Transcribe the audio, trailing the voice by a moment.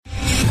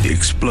The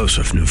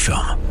explosive new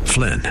film,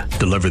 Flynn,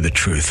 deliver the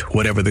truth,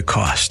 whatever the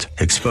cost,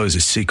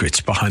 exposes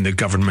secrets behind the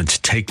government's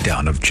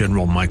takedown of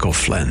General Michael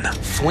Flynn.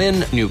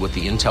 Flynn knew what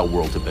the intel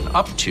world had been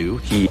up to.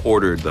 He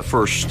ordered the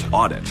first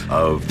audit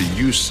of the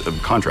use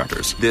of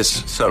contractors.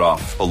 This set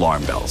off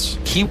alarm bells.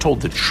 He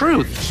told the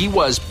truth. He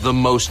was the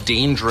most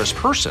dangerous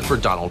person for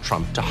Donald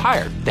Trump to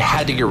hire. They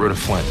had to get rid of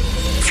Flynn.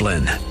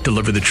 Flynn,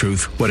 deliver the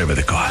truth, whatever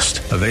the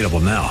cost. Available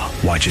now.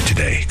 Watch it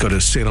today. Go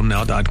to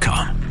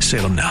salemnow.com.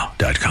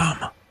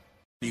 salemnow.com.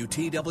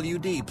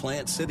 WTWD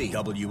Plant City,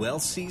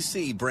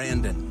 WLCC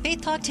Brandon.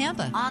 Faith Talk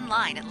Tampa.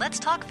 Online at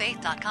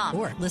letstalkfaith.com.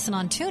 Or listen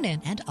on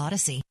TuneIn and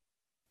Odyssey.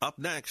 Up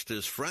next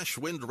is Fresh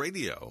Wind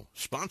Radio,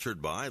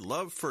 sponsored by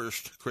Love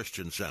First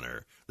Christian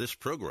Center. This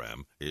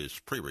program is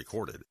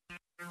pre-recorded.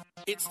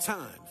 It's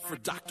time for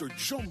Dr.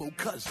 Jomo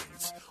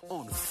Cousins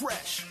on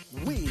Fresh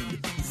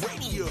Wind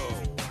Radio.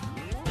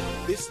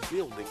 This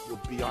building will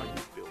be our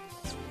youth building.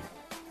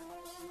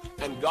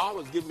 And God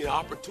has given me an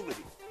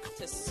opportunity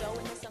to sow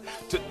into somebody.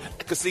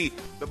 Because see,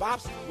 the Bible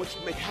says what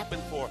you make happen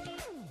for,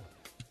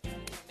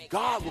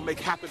 God will make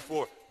happen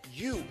for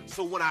you.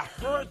 So when I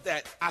heard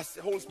that,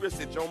 Holy Spirit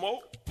said, Jomo,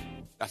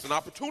 that's an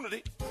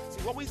opportunity.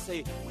 See, what we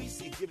see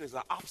giving as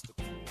an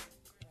obstacle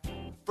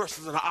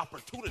versus an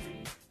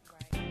opportunity.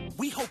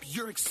 We hope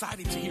you're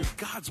excited to hear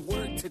God's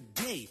word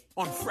today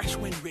on Fresh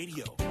Wind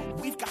Radio.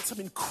 We've got some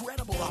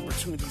incredible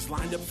opportunities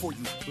lined up for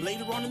you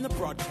later on in the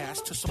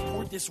broadcast to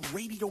support this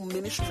radio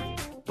ministry.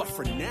 But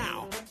for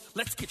now,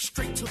 let's get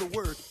straight to the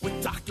word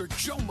with Dr.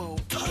 Jomo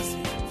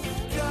Cousins.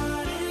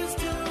 God is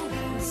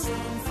doing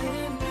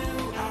something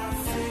new. I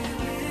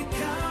feel it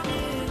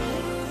coming.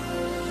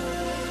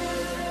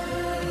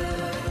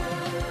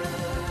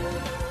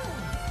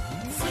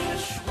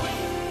 Fresh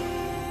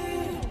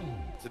Wind.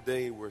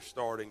 Today we're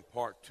starting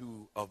part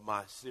 2 of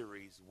my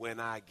series, When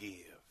I Give.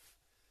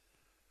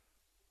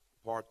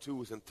 Part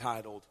 2 is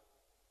entitled,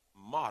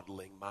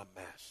 Modeling My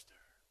Master.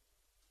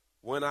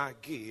 When I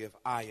give,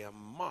 I am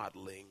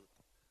modeling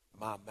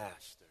my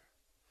master.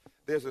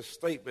 There's a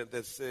statement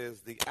that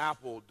says the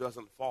apple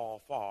doesn't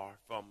fall far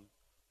from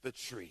the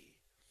tree.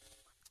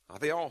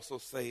 They also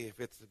say if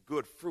it's a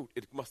good fruit,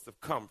 it must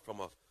have come from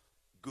a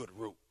good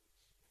root.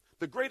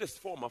 The greatest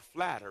form of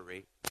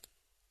flattery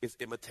is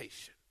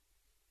imitation.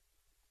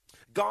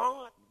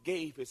 God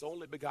gave his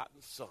only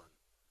begotten son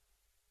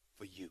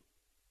for you.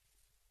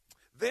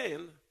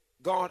 Then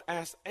God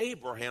asked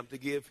Abraham to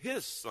give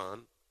his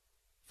son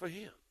for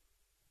him.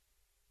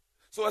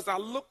 So as I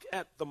look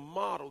at the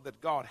model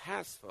that God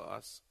has for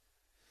us,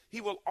 he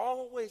will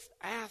always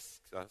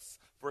ask us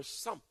for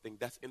something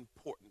that's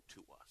important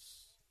to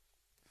us.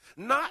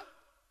 Not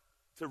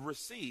to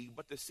receive,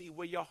 but to see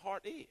where your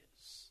heart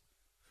is.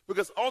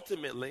 Because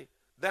ultimately,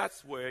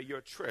 that's where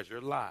your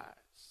treasure lies.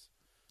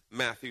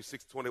 Matthew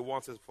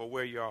 6:21 says, for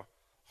where your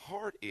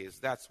heart is,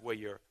 that's where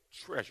your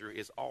treasure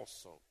is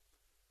also.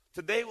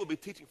 Today we'll be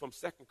teaching from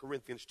 2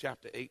 Corinthians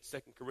chapter 8, 2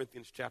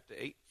 Corinthians chapter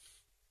 8.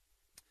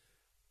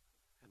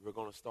 And we're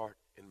going to start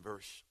in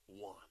verse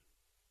 1.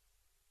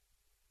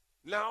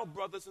 Now,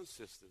 brothers and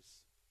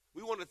sisters,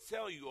 we want to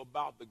tell you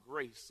about the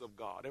grace of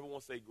God. Everyone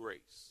say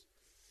grace.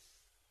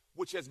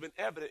 Which has been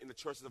evident in the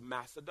churches of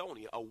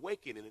Macedonia,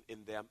 awakening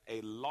in them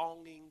a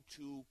longing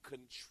to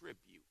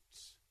contribute.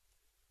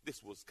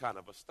 This was kind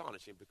of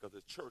astonishing because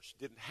the church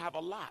didn't have a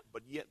lot,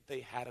 but yet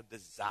they had a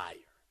desire.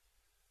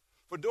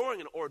 For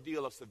during an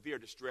ordeal of severe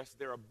distress,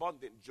 their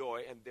abundant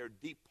joy and their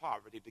deep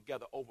poverty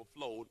together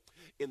overflowed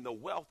in the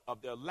wealth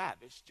of their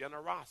lavish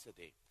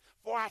generosity.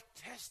 For I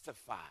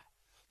testify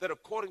that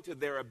according to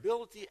their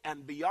ability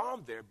and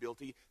beyond their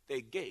ability,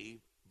 they gave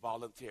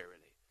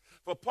voluntarily.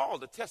 For Paul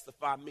to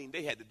testify mean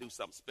they had to do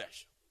something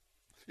special.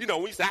 You know,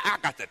 when you say, I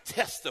got to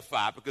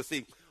testify, because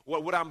see,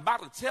 what I'm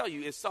about to tell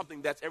you is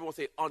something that's, everyone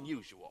say,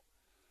 unusual.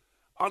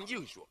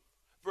 Unusual.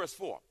 Verse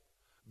 4,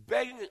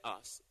 begging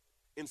us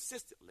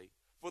insistently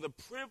for the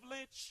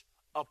privilege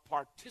of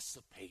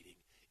participating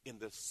in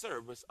the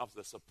service of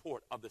the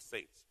support of the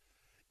saints.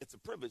 It's a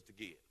privilege to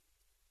give.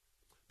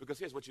 Because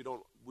here's what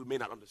we may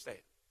not understand.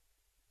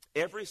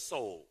 Every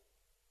soul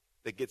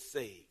that gets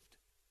saved,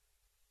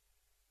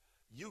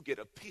 you get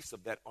a piece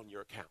of that on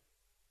your account.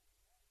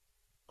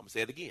 I'm going to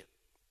say it again.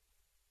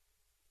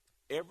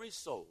 Every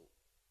soul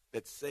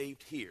that's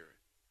saved here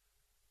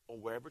or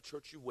wherever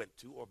church you went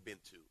to or been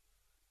to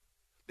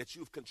that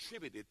you've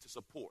contributed to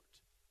support,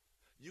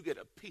 you get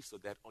a piece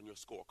of that on your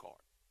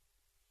scorecard.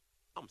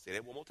 I'm going to say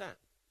that one more time.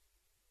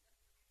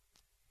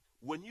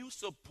 When you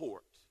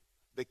support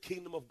the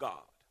kingdom of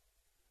God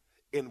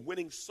in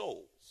winning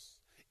souls,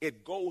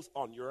 it goes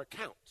on your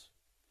account.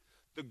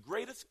 The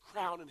greatest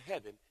crown in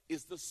heaven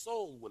is the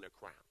soul winner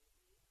crown.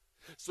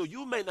 So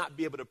you may not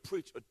be able to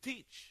preach or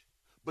teach,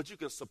 but you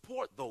can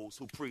support those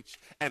who preach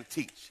and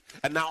teach.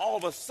 And now all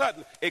of a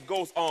sudden, it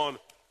goes on.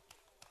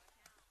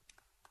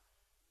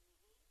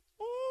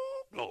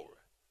 Oh, glory.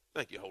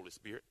 Thank you, Holy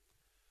Spirit.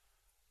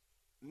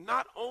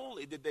 Not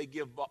only did they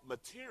give up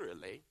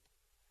materially,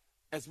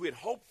 as we had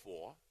hoped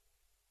for,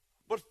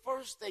 but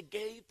first they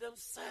gave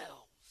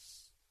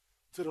themselves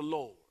to the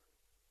Lord.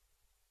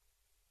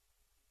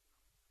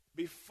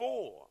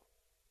 before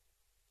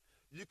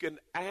you can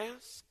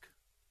ask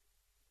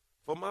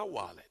for my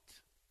wallet,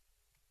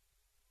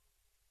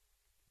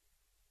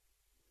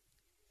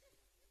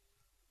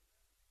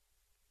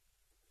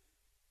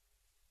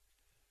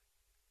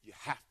 you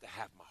have to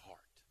have my heart.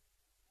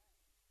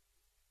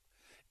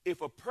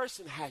 If a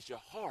person has your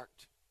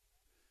heart,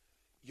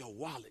 your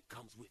wallet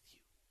comes with you.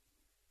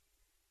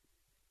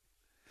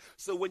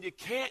 So when you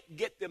can't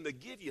get them to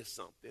give you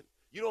something,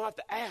 you don't have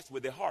to ask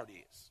where their heart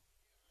is.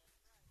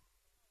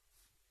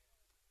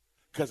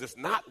 Because it's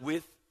not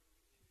with.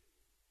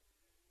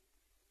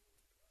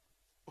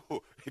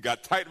 Oh, it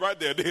got tight right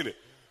there, didn't it?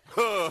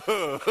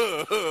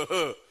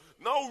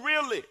 No,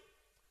 really.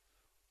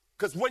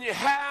 Because when you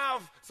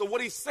have, so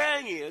what he's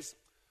saying is,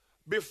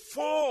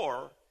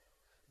 before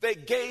they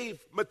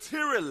gave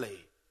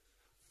materially,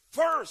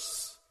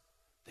 first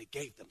they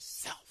gave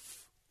themselves.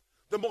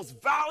 The most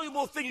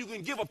valuable thing you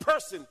can give a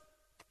person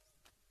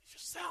is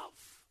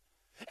yourself.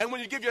 And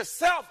when you give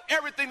yourself,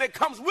 everything that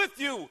comes with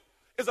you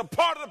is a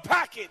part of the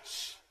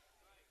package.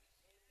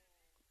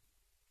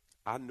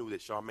 I knew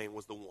that Charmaine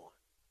was the one.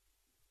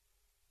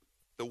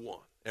 The one.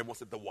 Everyone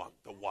said the one,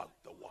 the one,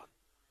 the one.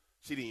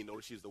 She didn't even know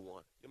that she was the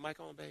one. Your mic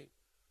on, babe?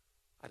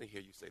 I didn't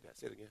hear you say that.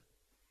 Say it again.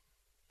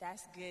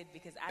 That's good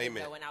because I didn't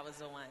know when I was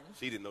the one.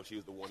 She didn't know she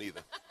was the one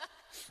either.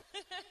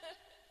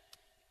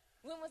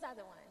 When was I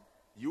the one?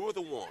 You were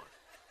the one.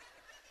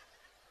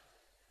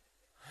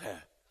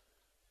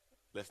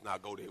 Let's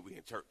not go there. We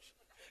in church.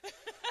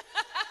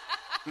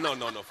 No,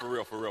 for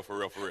real.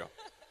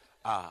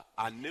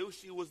 I knew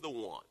she was the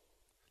one.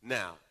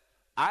 Now,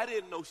 I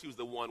didn't know she was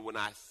the one when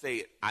I say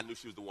it. I knew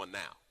she was the one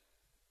now.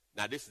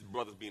 Now, this is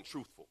brothers being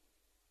truthful.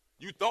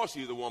 You thought she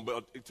was the one,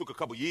 but it took a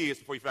couple years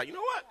before you found out, you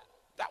know what?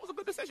 That was a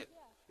good decision. Yeah.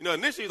 You know,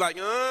 initially like,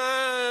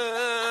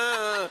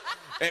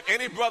 If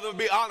any brother would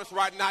be honest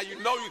right now, you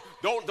know you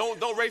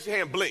don't raise your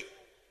hand, blink.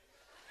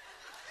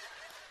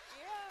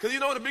 Because you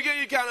know in the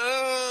beginning you kind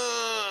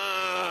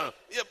of,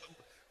 yeah,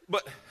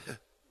 but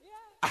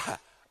yeah.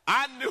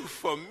 I knew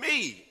for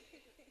me,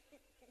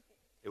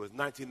 it was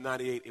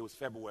 1998, it was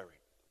February.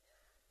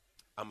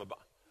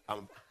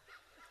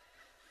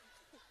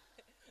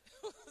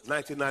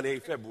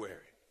 1998 February.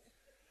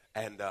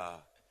 And I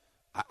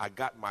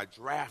got my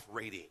draft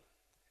rating,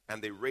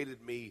 and they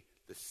rated me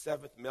the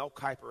 7th. Mel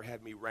Kiper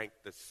had me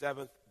ranked the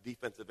 7th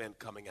defensive end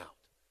coming out.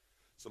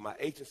 So my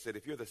agent said,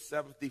 if you're the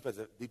 7th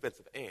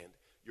defensive end,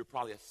 you're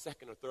probably a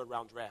 2nd or 3rd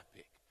round draft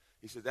pick.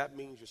 He said, that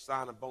means your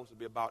signing bonus will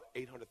be about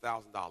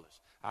 $800,000.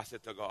 I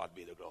said, to God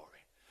be the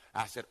glory.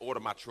 I said, order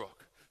my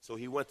truck. So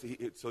he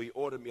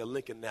ordered me a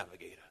Lincoln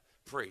Navigator.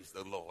 Praise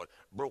the Lord.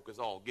 Broke as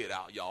all get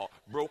out, y'all.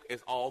 Broke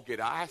as all get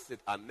out. I said,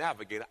 a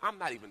Navigator? I'm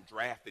not even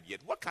drafted yet.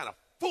 What kind of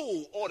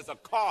fool orders a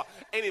car,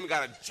 ain't even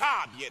got a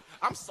job yet?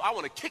 I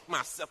want to kick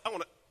myself. I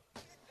want to,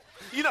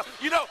 you know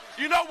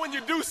when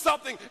you do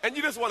something and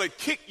you just want to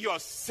kick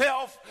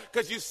yourself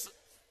because you,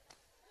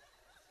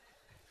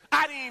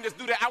 I didn't even just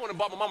do that. I went and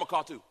bought my mama a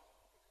car too.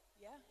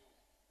 Yeah.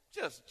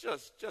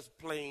 Just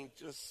plain,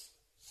 just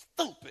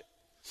stupid.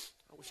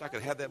 I wish I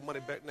could have that money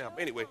back now.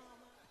 But anyway,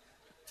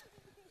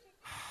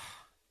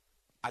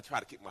 I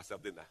tried to kick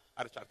myself, didn't I?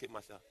 I just tried to kick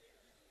myself.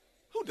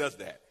 Who does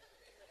that?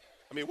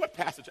 I mean, what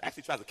pastor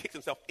actually tries to kick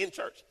himself in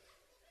church?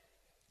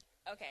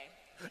 Okay.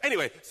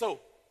 Anyway, so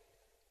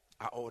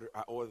I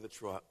ordered the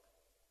truck,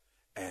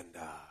 and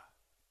I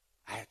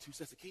had 2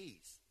 sets of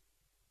keys.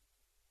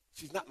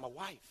 She's not my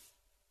wife.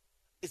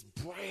 It's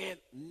brand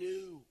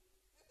new.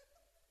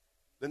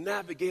 The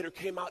Navigator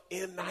came out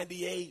in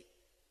 98,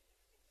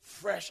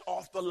 fresh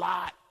off the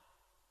lot.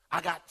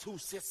 I got 2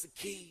 sets of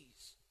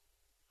keys.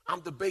 I'm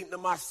debating to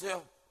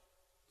myself.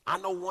 I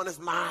know one is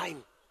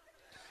mine.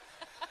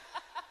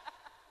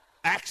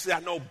 Actually, I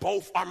know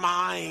both are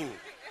mine.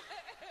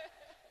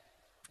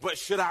 But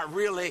should I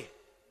really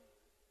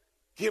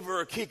give her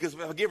a key? Because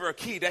if I give her a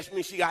key, that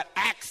means she got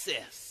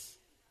access.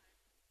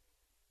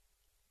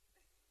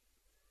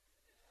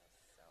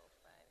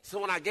 So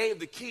when I gave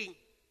the key,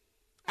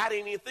 I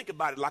didn't even think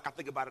about it like I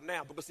think about it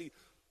now. Because see,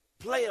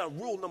 player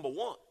rule number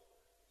 1.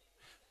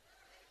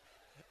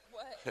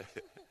 What?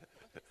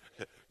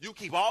 You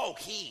keep all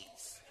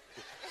keys.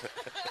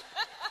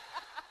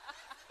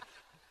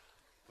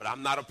 But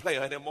I'm not a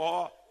player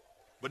anymore.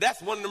 But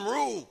that's one of them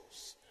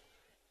rules.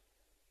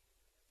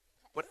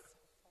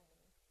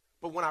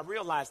 But when I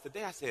realized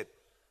today, I said,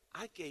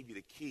 I gave you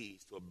the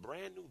keys to a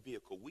brand new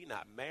vehicle. We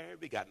not married.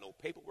 We got no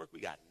paperwork. We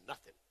got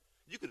nothing.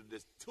 You could have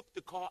just took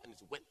the car and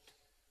just went.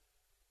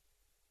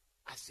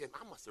 I said,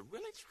 I must have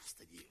really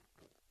trusted you.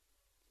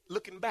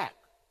 Looking back,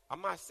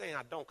 I'm not saying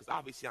I don't, because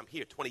obviously I'm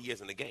here 20 years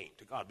in the game.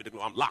 To God be the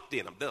glory. I'm locked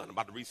in. I'm done. I'm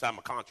about to re-sign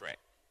my contract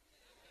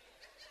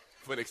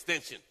for an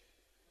extension.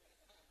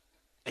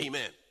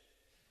 Amen.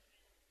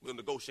 We'll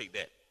negotiate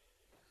that.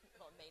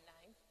 On May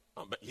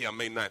 9th? Yeah,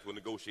 May 9th, we'll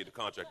negotiate a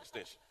contract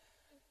extension.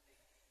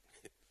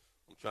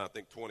 I'm trying to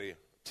think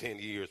 10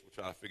 years. We're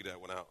trying to figure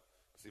that one out.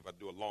 See if I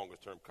do a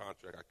longer-term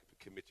contract, I can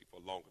commit you for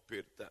a longer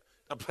period of time.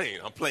 I'm playing.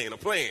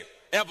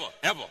 Ever.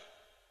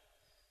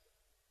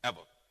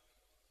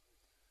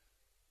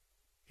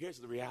 Here's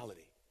the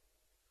reality.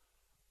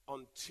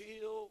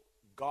 until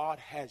God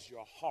has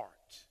your heart,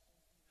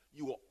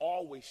 you will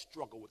always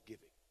struggle with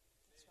giving.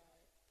 That's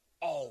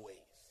right. Always.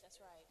 That's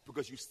right.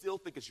 Because you still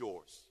think it's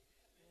yours.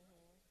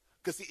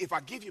 Because see, if I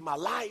give you my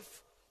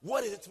life,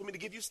 what is it for me to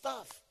give you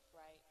stuff?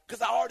 Right.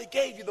 Because I already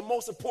gave you the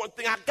most important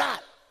thing I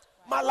got,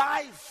 my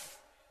life.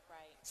 Right.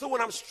 So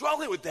when I'm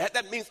struggling with that,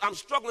 that means I'm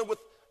struggling with,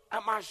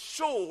 am I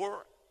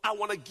sure I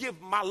want to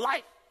give my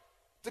life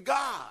to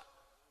God?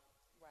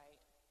 Right.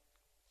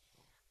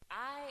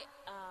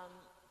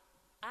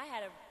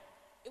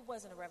 It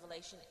wasn't a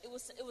revelation. It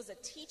was a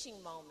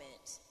teaching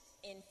moment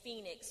in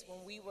Phoenix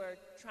when we were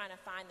trying to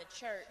find the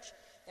church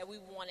that we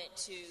wanted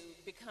to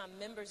become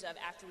members of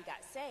after we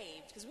got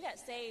saved. Because we got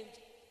saved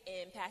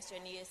in Pastor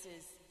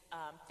Aeneas's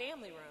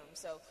family room.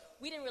 So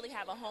we didn't really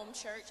have a home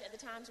church at the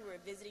time, so we were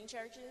visiting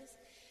churches.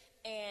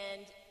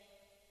 And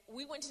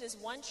we went to this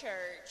one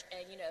church,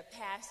 and, a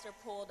pastor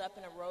pulled up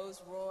in a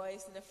Rolls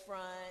Royce in the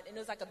front, and it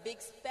was like a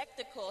big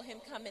spectacle, him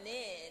coming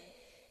in.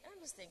 And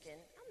I'm just thinking,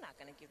 I'm not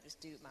going to give this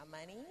dude my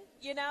money,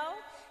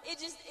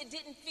 It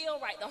didn't feel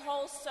right. The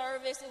whole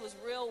service, it was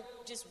real,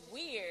 just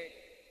weird.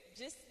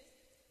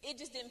 It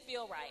just didn't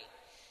feel right.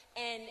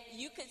 And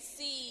you could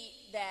see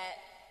that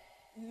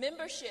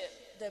membership,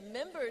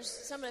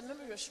 some of the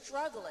members were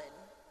struggling.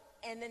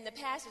 And then the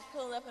pastor's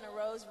pulling up in a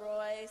Rolls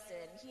Royce,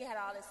 and he had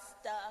all this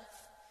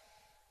stuff.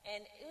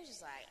 And it was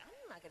just like,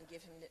 I'm not going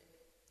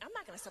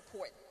to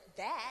support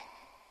that.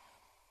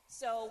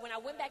 So when I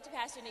went back to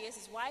Pastor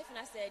Aeneas' wife, and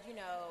I said,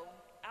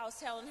 I was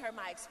telling her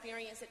my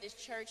experience at this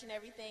church and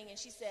everything, and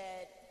she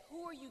said,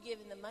 who are you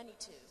giving the money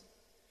to?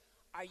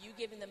 Are you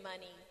giving the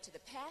money to the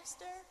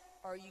pastor,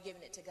 or are you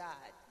giving it to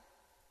God?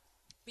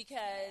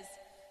 Because,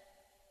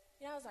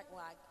 I was like,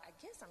 well, I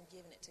guess I'm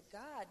giving it to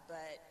God,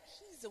 but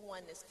he's the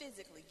one that's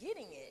physically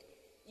getting it.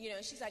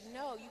 She's like,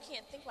 no, you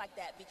can't think like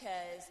that,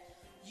 because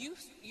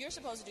you're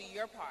supposed to do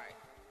your part.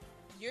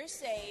 You're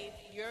saved,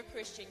 you're a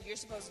Christian, you're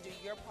supposed to do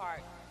your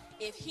part.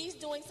 If he's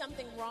doing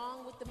something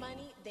wrong with the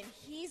money, then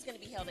he's going to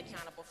be held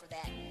accountable for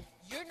that.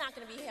 You're not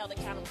going to be held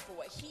accountable for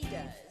what he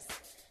does.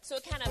 So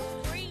it kind of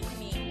freed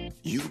me.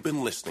 You've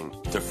been listening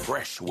to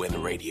Fresh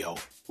Wind Radio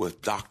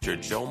with Dr.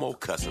 Jomo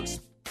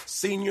Cousins,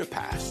 Senior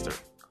Pastor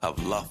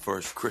of Love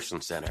First Christian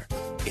Center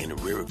in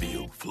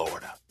Riverview,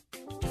 Florida.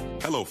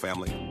 Hello,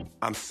 family.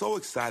 I'm so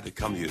excited to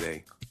come to you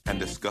today and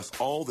discuss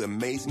all the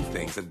amazing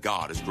things that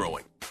God is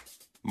growing.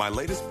 My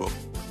latest book,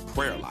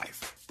 Prayer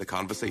Life, The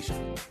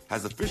Conversation,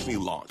 has officially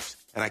launched,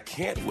 and I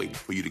can't wait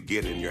for you to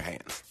get it in your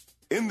hands.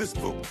 In this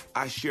book,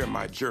 I share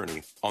my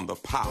journey on the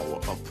power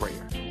of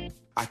prayer.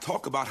 I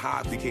talk about how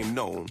I became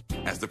known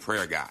as the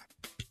prayer guy.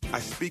 I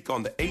speak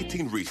on the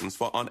 18 reasons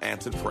for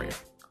unanswered prayer,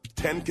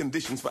 10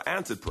 conditions for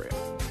answered prayer,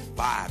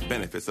 5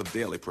 benefits of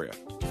daily prayer,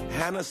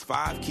 Hannah's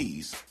 5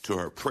 keys to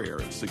her prayer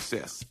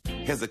success,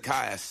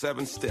 Hezekiah's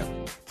 7-step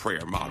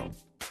prayer model,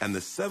 and the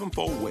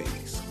 7-fold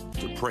ways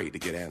to pray to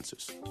get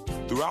answers.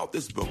 Throughout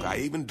this book, I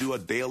even do a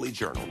daily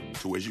journal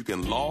to where you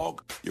can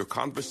log your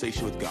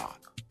conversation with God.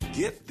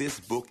 Get this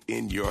book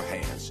in your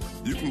hands.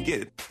 You can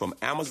get it from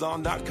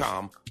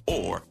Amazon.com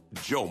or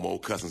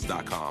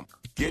JomoCousins.com.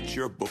 Get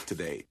your book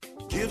today.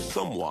 Give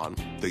someone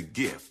the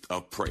gift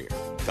of prayer.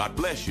 God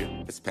bless you.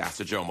 It's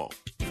Pastor Jomo.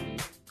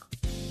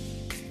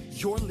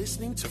 You're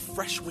listening to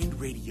Fresh Wind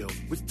Radio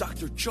with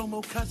Dr.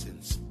 Jomo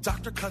Cousins.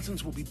 Dr.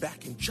 Cousins will be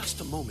back in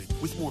just a moment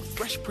with more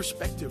fresh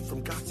perspective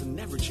from God's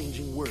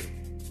never-changing word.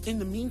 In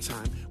the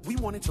meantime, we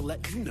wanted to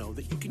let you know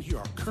that you can hear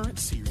our current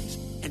series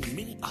and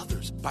many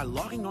others by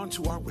logging on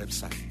to our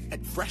website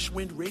at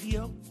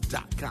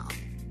freshwindradio.com.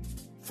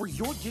 For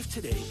your gift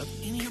today of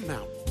any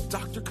amount,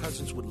 Dr.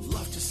 Cousins would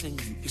love to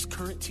send you his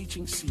current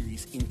teaching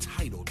series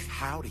entitled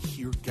How to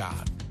Hear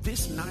God.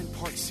 This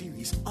 9-part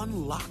series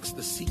unlocks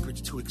the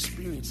secrets to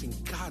experiencing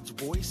God's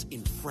voice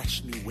in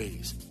fresh new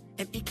ways,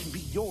 and it can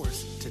be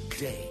yours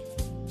today.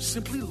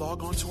 Simply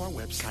log on to our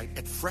website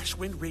at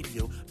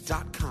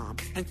freshwindradio.com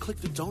and click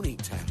the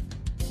Donate tab.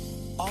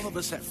 All of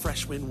us at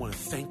Fresh Wind want to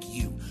thank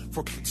you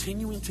for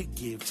continuing to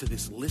give to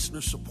this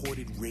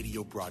listener-supported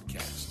radio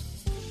broadcast.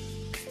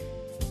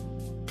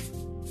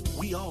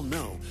 We all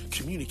know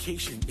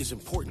communication is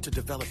important to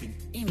developing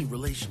any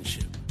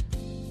relationship.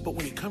 But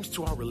when it comes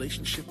to our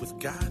relationship with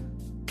God,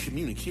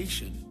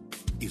 communication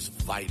is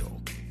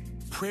vital.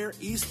 Prayer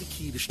is the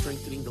key to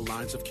strengthening the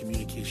lines of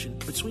communication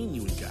between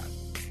you and God.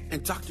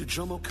 And Dr.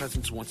 Jomo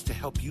Cousins wants to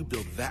help you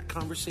build that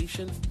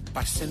conversation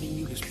by sending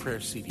you his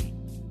prayer CD.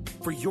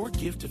 For your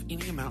gift of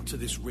any amount to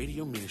this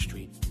radio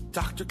ministry,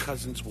 Dr.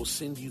 Cousins will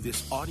send you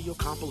this audio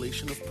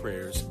compilation of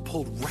prayers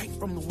pulled right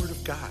from the Word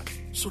of God.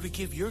 So to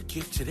give your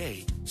gift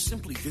today,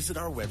 simply visit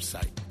our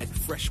website at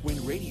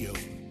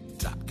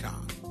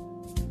freshwindradio.com.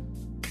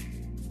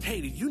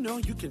 Hey, did you know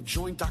you can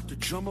join Dr.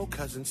 Jomo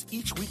Cousins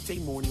each weekday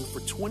morning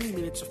for 20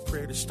 minutes of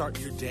prayer to start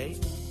your day?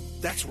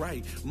 That's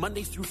right.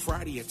 Monday through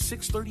Friday at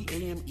 6:30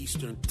 a.m.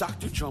 Eastern,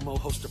 Dr. Jomo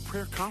hosts a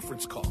prayer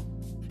conference call.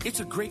 It's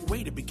a great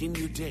way to begin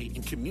your day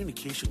in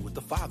communication with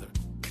the Father.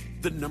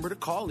 The number to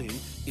call in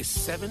is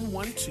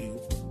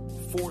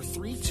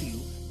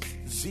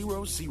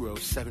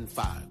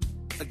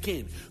 712-432-0075.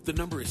 Again, the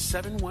number is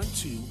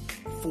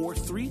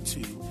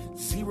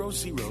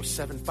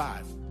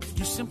 712-432-0075.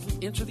 You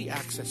simply enter the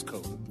access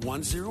code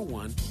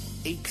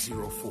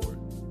 101804.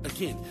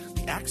 Again,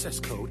 the access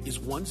code is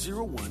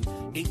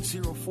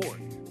 101804.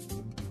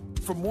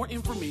 For more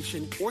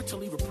information or to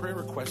leave a prayer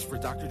request for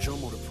Dr.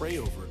 Jomo to pray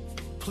over,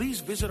 please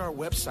visit our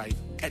website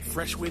at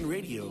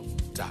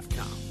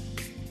freshwindradio.com.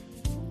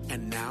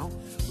 And now,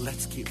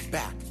 let's get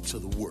back to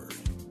the Word.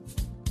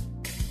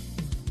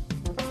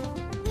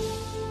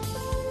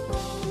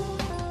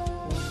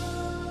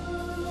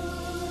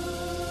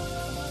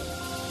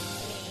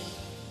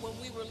 When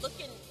we were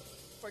looking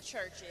for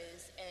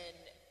churches and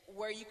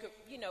where you could,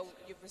 you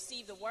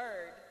receive the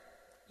Word,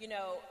 you're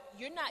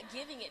not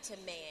giving it to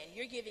man,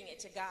 you're giving it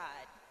to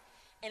God.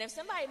 And if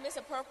somebody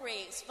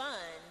misappropriates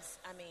funds,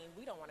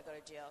 we don't want to go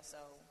to jail, so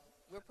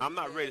I'm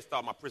not ready to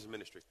start my prison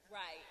ministry.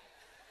 Right.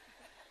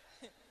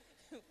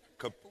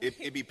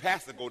 It'd be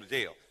past to go to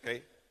jail,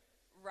 okay?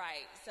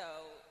 Right. So,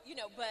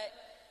 but...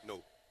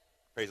 No.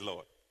 Praise the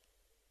Lord.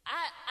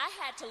 I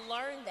had to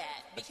learn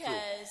that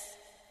because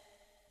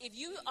if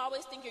you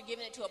always think you're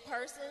giving it to a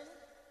person,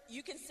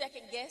 you can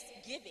second guess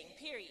giving,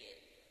 period.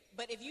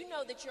 But if you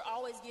know that you're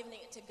always giving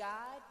it to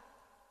God,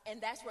 and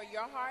that's where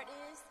your heart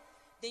is,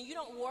 then you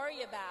don't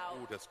worry about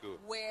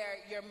where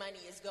your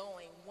money is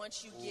going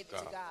once you give it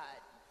to God.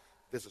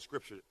 There's a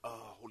scripture,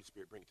 Holy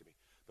Spirit, bring it to me.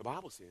 The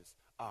Bible says,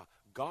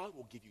 God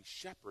will give you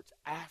shepherds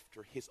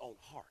after his own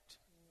heart.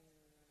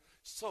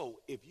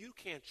 So if you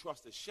can't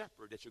trust the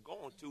shepherd that you're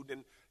going to,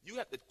 then you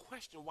have to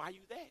question why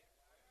you're there.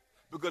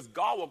 Because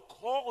God will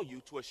call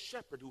you to a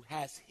shepherd who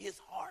has his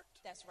heart.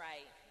 That's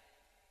right.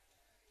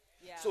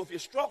 Yeah. So if you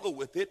struggle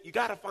with it, you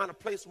got to find a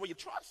place where you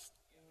trust.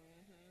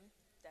 Mm-hmm.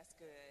 That's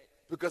good.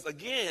 Because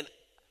again,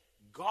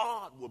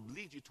 God will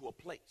lead you to a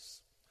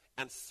place,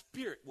 and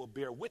spirit will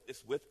bear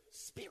witness with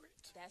spirit.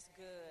 That's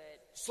good.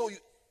 So you,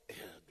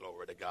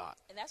 glory to God.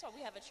 And that's why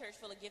we have a church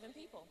full of giving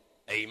people.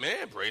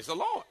 Amen. Praise the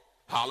Lord.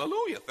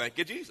 Hallelujah. Thank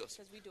you, Jesus.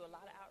 Because we do a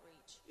lot of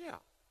outreach. Yeah.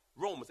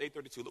 Romans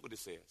 8:32. Look what it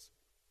says.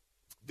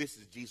 This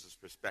is Jesus'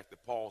 perspective,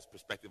 Paul's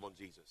perspective on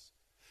Jesus.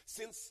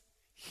 Since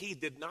he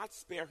did not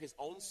spare his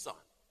own son,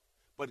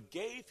 but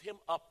gave him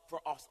up for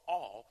us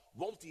all,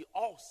 won't he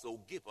also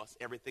give us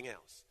everything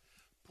else?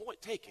 Point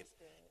taken.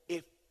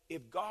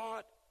 If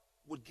God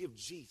would give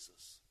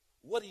Jesus,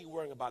 what are you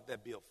worrying about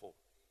that bill for?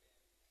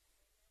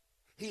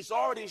 He's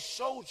already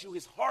showed you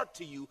his heart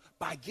to you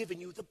by giving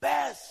you the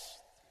best.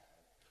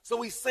 So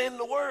he's saying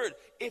the word.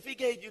 If he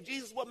gave you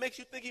Jesus, what makes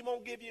you think he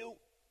won't give you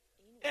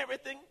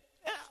everything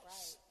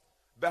else?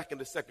 Right. Back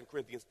into 2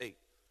 Corinthians 8.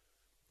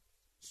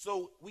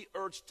 So we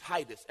urge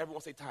Titus.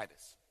 Everyone say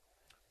Titus.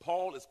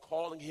 Paul is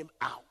calling him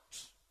out.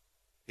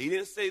 He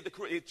didn't say the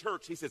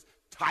church. He says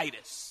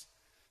Titus.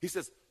 He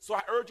says, so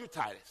I urge you,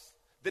 Titus,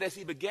 that as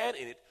he began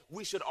in it,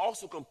 we should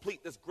also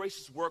complete this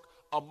gracious work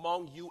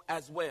among you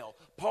as well.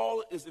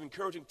 Paul is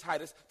encouraging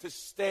Titus to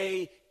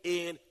stay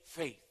in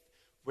faith.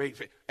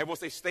 Everyone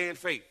say stay in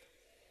faith.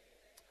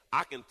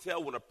 I can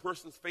tell when a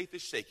person's faith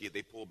is shaky,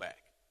 they pull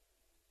back.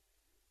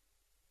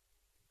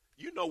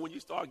 You know when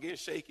you start getting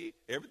shaky,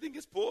 everything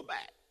gets pulled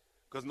back.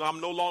 Because I'm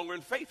no longer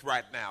in faith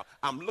right now.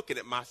 I'm looking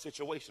at my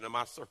situation and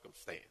my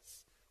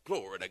circumstance.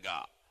 Glory to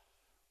God.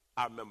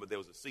 I remember there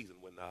was a season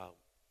when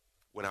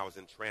I was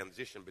in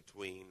transition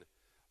between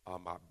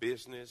my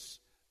business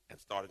and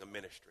starting a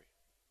ministry.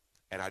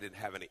 And I didn't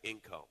have any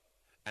income.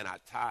 And I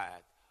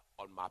tithed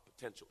on my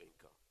potential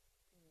income.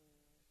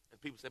 And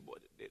people said, boy,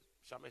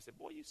 Charmaine said,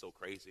 boy, you're so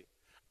crazy.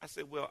 I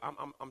said, well,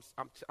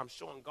 I'm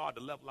showing God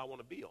the level I want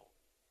to be on.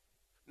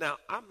 Now,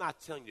 I'm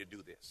not telling you to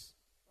do this.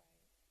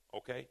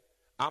 Okay?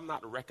 I'm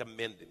not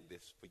recommending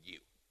this for you.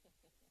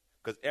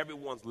 Because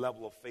everyone's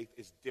level of faith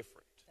is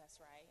different. That's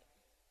right.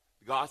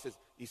 God says,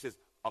 he says,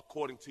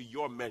 according to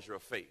your measure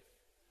of faith.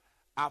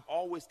 I've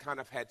always kind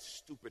of had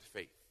stupid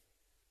faith.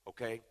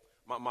 Okay?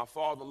 My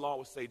father-in-law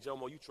would say,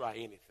 Jomo, you try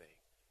anything.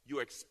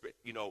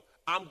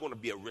 I'm going to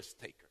be a risk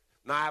taker.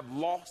 Now, I've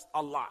lost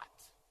a lot,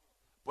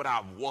 but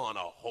I've won a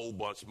whole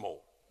bunch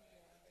more.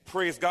 Yeah.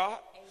 Praise God.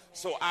 Amen.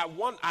 So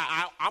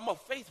I'm a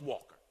faith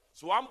walker.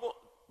 So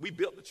we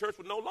built the church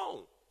with no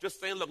loan. Just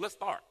saying, look, let's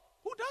start.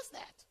 Who does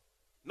that?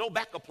 No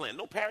backup plan,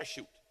 no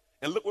parachute.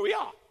 And look where we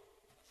are.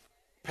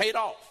 Paid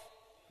off.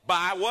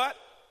 By what?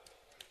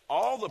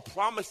 All the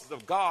promises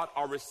of God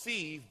are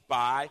received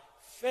by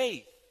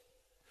faith.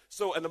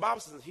 So, and the Bible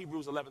says in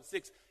Hebrews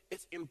 11:6,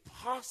 it's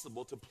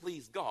impossible to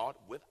please God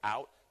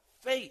without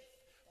faith.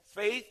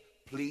 Faith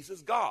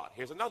pleases God.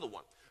 Here's another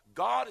one.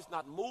 God is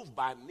not moved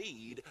by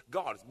need.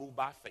 God is moved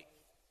by faith.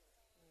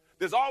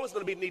 There's always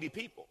going to be needy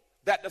people.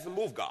 That doesn't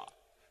move God.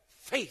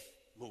 Faith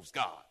moves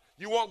God.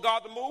 You want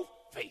God to move?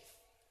 Faith.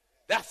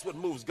 That's what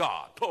moves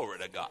God. Glory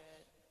to God.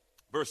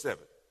 Verse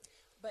 7.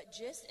 But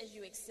just as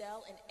you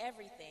excel in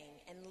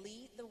everything and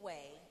lead the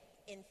way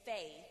in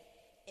faith,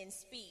 in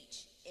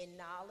speech, in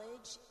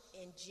knowledge,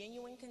 in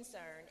genuine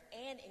concern,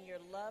 and in your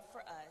love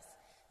for us,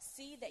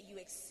 see that you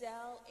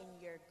excel in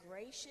your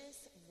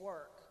gracious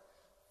work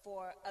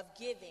of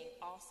giving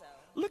also.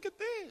 Look at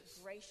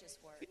this. Gracious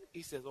work.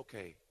 He says,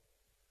 okay,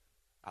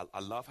 I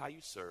love how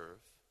you serve.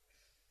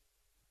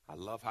 I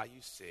love how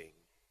you sing.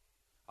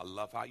 I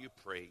love how you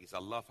praise. I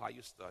love how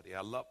you study.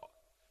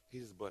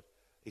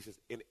 He says,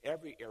 in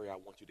every area I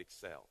want you to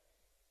excel.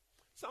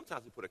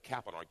 Sometimes we put a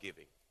cap on our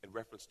giving in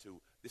reference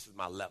to this is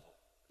my level.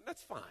 And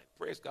that's fine.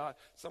 Praise God.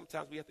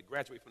 Sometimes we have to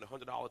graduate from the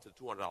 $100 to the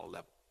 $200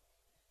 level.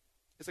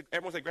 It's like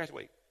everyone say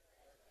graduate.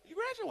 You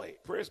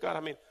graduate. Praise God. I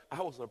mean,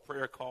 I was on a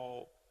prayer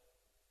call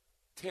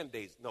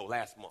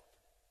last month.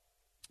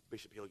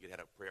 Bishop Hilliard had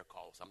a prayer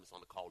call, so I'm just on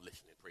the call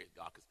listening, praise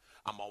God, because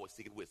I'm always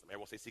seeking wisdom.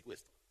 Everyone say seek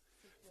wisdom.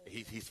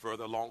 He's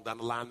further along down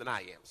the line than I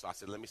am. So I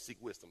said, let me seek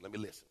wisdom. Let me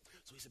listen.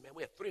 So he said, man,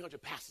 we have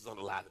 300 pastors on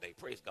the line today.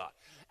 Praise God.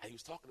 And he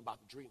was talking about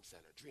the Dream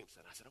Center.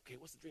 I said, okay,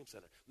 what's the Dream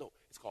Center? No,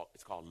 it's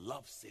called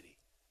Love City.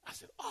 I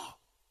said, oh,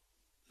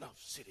 Love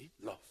City,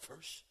 love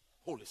first.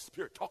 Holy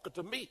Spirit talking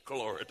to me.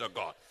 Glory to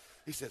God.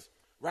 He says,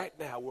 right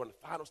now we're in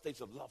the final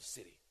stage of Love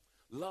City.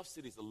 Love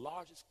City is the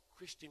largest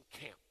Christian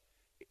camp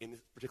in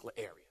this particular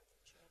area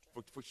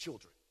for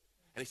children.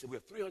 And he said, we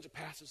have 300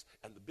 pastors,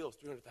 and the bill is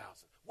 $300,000.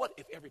 What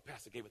if every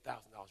pastor gave $1,000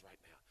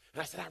 right now?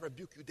 And I said, I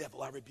rebuke you,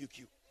 devil. I rebuke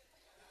you.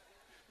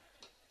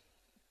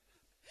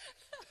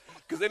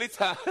 Because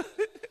anytime, and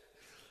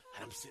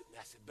I'm sitting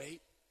there, I said, babe,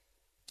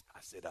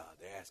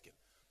 they're asking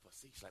for a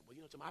seat. She's like, well,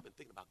 you know, Jim, I've been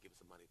thinking about giving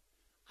some money.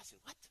 I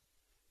said, what?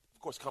 Of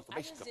course,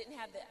 confirmation.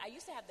 I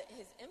used to have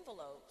his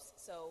envelopes,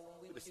 so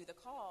when we would do the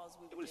calls,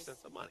 we would just send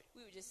some money.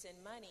 We would just send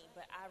money,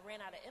 but I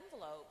ran out of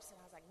envelopes, and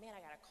I was like, man, I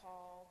got to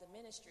call the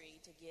ministry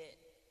to get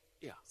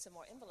some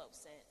more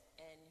envelopes sent,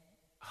 and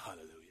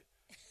hallelujah.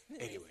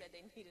 They said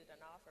they needed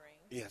an offering.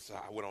 Yeah, so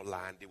I went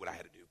online, did what I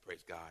had to do,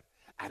 praise God,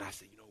 and I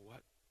said, you know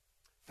what?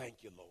 Thank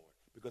you, Lord,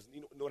 because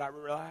you know what I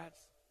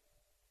realized?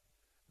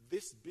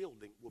 This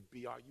building will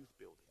be our youth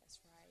building. That's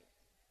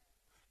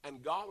right.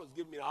 And God was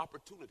giving me an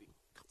opportunity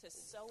to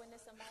sow into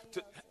somebody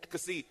else.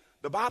 Because see,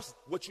 the Bible,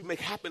 what you make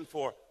happen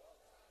for,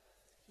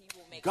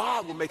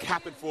 God will make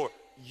happen for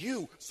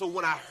you. So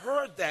when I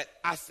heard that,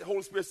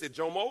 Holy Spirit said,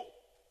 Jomo,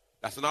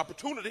 that's an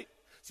opportunity.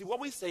 See, what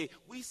we see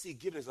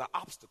giving as an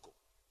obstacle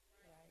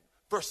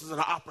versus an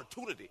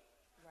opportunity.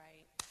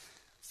 Right.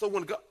 So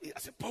when God,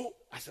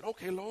 I said,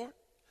 okay, Lord,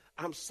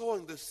 I'm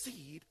sowing the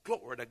seed,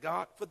 glory to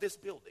God, for this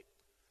building.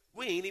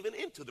 We ain't even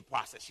into the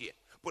process yet.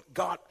 But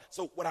God,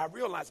 so what I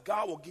realized,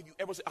 God will give you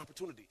every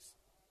opportunities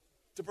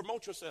to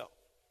promote yourself.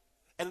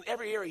 And in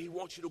every area, he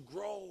wants you to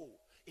grow.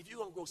 If you're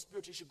going to grow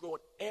spiritually, you should grow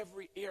in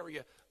every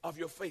area of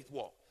your faith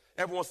walk.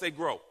 Everyone say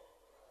grow.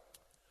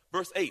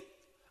 Verse 8,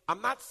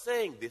 I'm not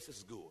saying this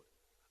is good.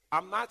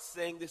 I'm not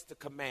saying this to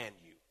command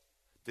you,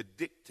 to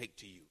dictate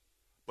to you,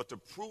 but to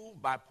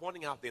prove by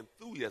pointing out the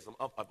enthusiasm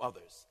of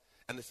others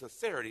and the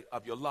sincerity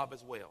of your love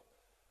as well.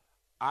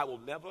 I will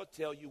never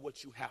tell you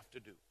what you have to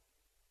do.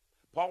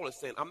 Paul is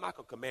saying, I'm not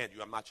going to command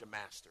you. I'm not your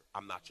master.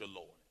 I'm not your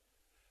Lord.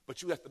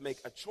 But you have to make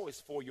a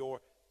choice for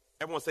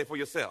everyone say for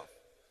yourself.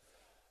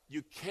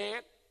 You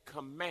can't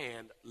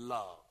command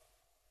love.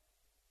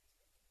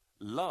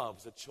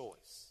 Love's a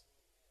choice.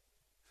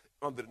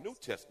 Under the New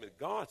Testament,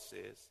 God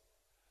says,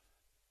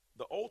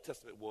 the Old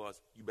Testament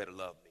was, you better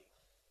love me.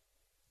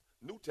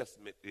 New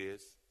Testament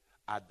is,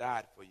 I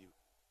died for you.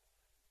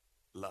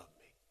 Love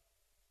me.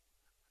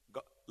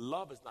 God,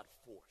 love is not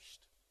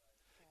forced.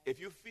 If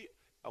you feel,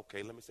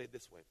 okay, let me say it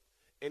this way.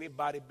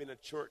 Anybody been in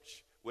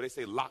church where they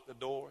say lock the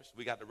doors?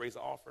 We got to raise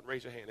an offering.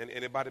 Raise your hand.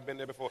 Anybody been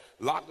there before?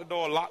 Lock the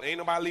door. Ain't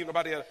nobody leaving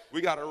nobody else.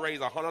 We got to raise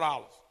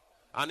 $100.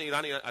 I need.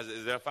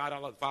 Is there a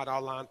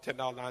 $5 line,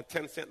 $10 line,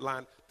 10-cent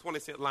line,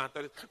 20-cent line,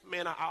 30?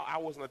 Man, I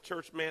was in a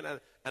church, man,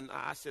 and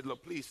I said,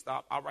 look, please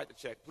stop. I'll write the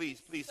check.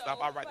 Please stop.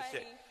 I'll write the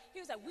check. He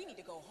was like, we need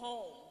to go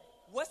home.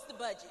 What's the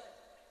budget?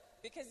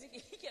 Because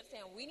he kept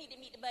saying, we need to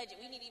meet the budget.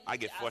 I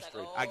get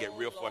frustrated. I get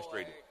real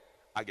frustrated.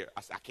 I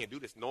said, I can't do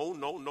this. No.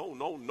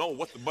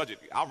 What's the budget?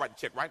 I'll write the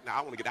check right now.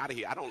 I want to get out of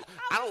here. I don't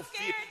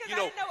feel,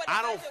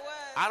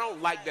 I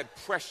don't like that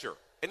pressure.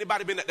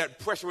 Anybody been at that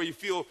pressure where you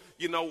feel,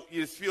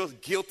 you feel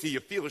guilty, you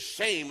feel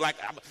ashamed, like,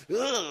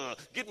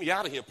 get me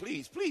out of here,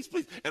 please.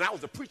 And I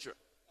was a preacher.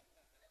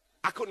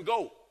 I couldn't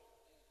go.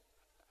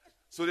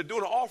 So they're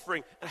doing an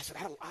offering, and I said,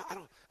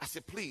 I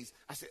said, please.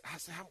 I said,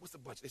 what's the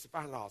budget? They said,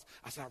 $5.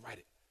 I said, I'll write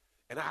it.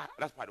 And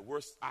that's probably the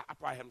worst. I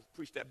probably haven't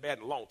preached that bad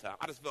in a long time.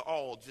 I just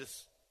feel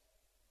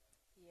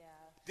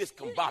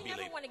discombobulated. You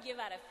never want to give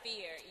out of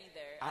fear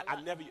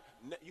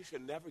either. You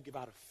should never give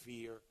out of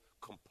fear,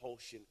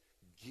 compulsion,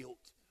 guilt,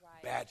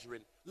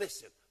 badgering.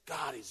 Listen,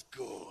 God is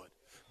good.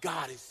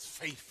 God is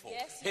faithful.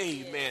 Yes,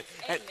 Amen.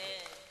 Amen.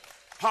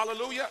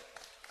 Hallelujah.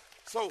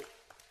 So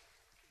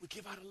we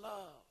give out of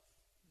love.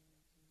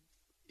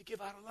 You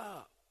give out of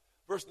love.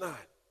 Verse 9.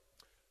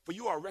 For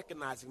you are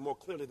recognizing more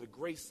clearly the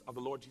grace of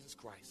the Lord Jesus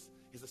Christ,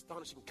 his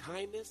astonishing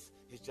kindness,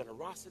 his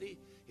generosity,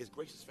 his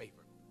gracious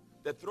favor.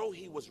 That though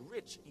he was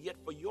rich, yet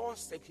for your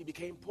sake he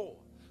became poor,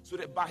 so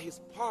that by his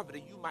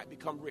poverty you might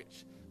become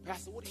rich.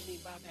 Pastor, what do you mean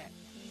by that?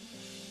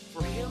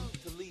 For him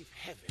to leave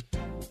heaven,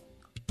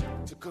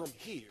 to come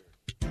here,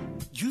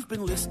 You've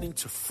been listening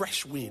to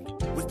Fresh Wind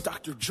with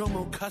Dr.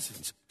 Jomo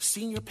Cousins,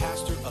 Senior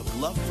Pastor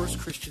of Love First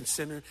Christian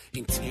Center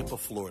in Tampa,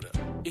 Florida.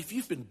 If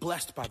you've been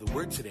blessed by the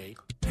word today,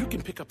 you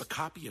can pick up a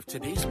copy of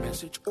today's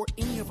message or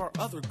any of our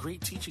other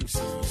great teaching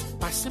series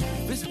by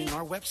simply visiting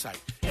our website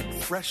at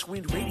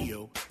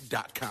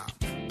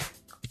freshwindradio.com.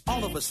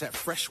 All of us at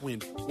Fresh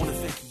Wind want to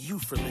thank you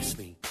for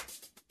listening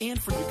and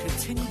for your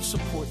continued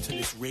support to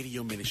this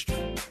radio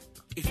ministry.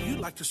 If you'd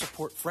like to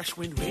support Fresh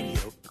Wind Radio,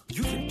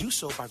 you can do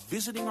so by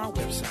visiting our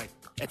website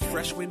at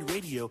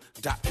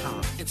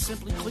freshwindradio.com and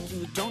simply clicking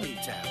the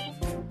Donate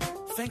tab.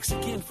 Thanks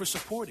again for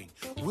supporting.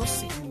 We'll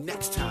see you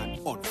next time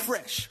on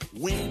Fresh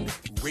Wind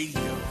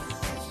Radio.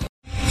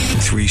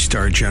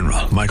 3-star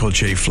General Michael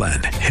J.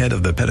 Flynn, head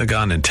of the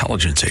Pentagon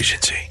Intelligence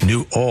Agency,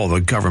 knew all the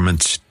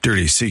government's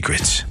dirty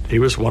secrets. He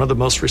was one of the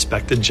most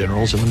respected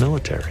generals in the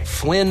military.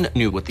 Flynn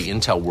knew what the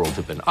intel world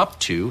had been up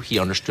to. He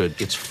understood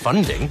its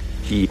funding.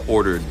 He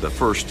ordered the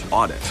first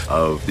audit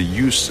of the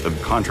use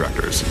of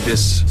contractors.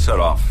 This set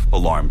off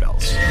alarm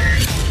bells.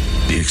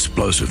 The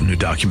explosive new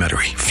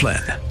documentary,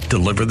 Flynn,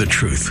 Deliver the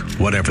Truth,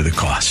 Whatever the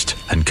Cost,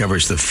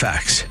 uncovers the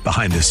facts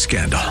behind this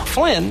scandal.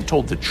 Flynn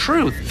told the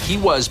truth. He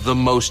was the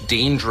most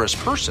dangerous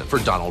person for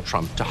Donald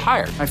Trump to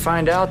hire. I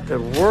find out the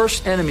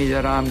worst enemy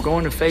that I'm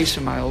going to face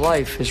in my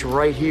life is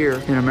right here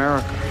in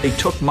America. They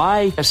took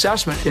my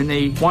assessment and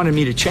they wanted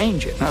me to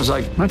change it. And I was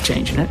like, I'm not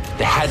changing it.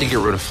 They had to get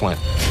rid of Flynn.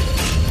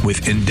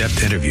 With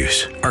in-depth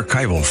interviews,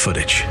 archival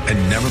footage,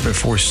 and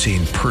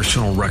never-before-seen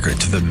personal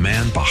records of the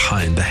man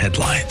behind the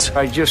headlines.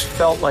 I just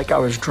felt like I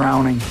was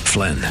drowning.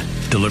 Flynn,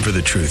 Deliver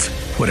the Truth,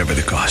 Whatever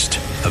the Cost.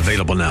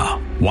 Available now.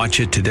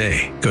 Watch it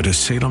today. Go to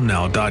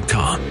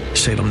salemnow.com.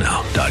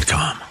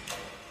 salemnow.com.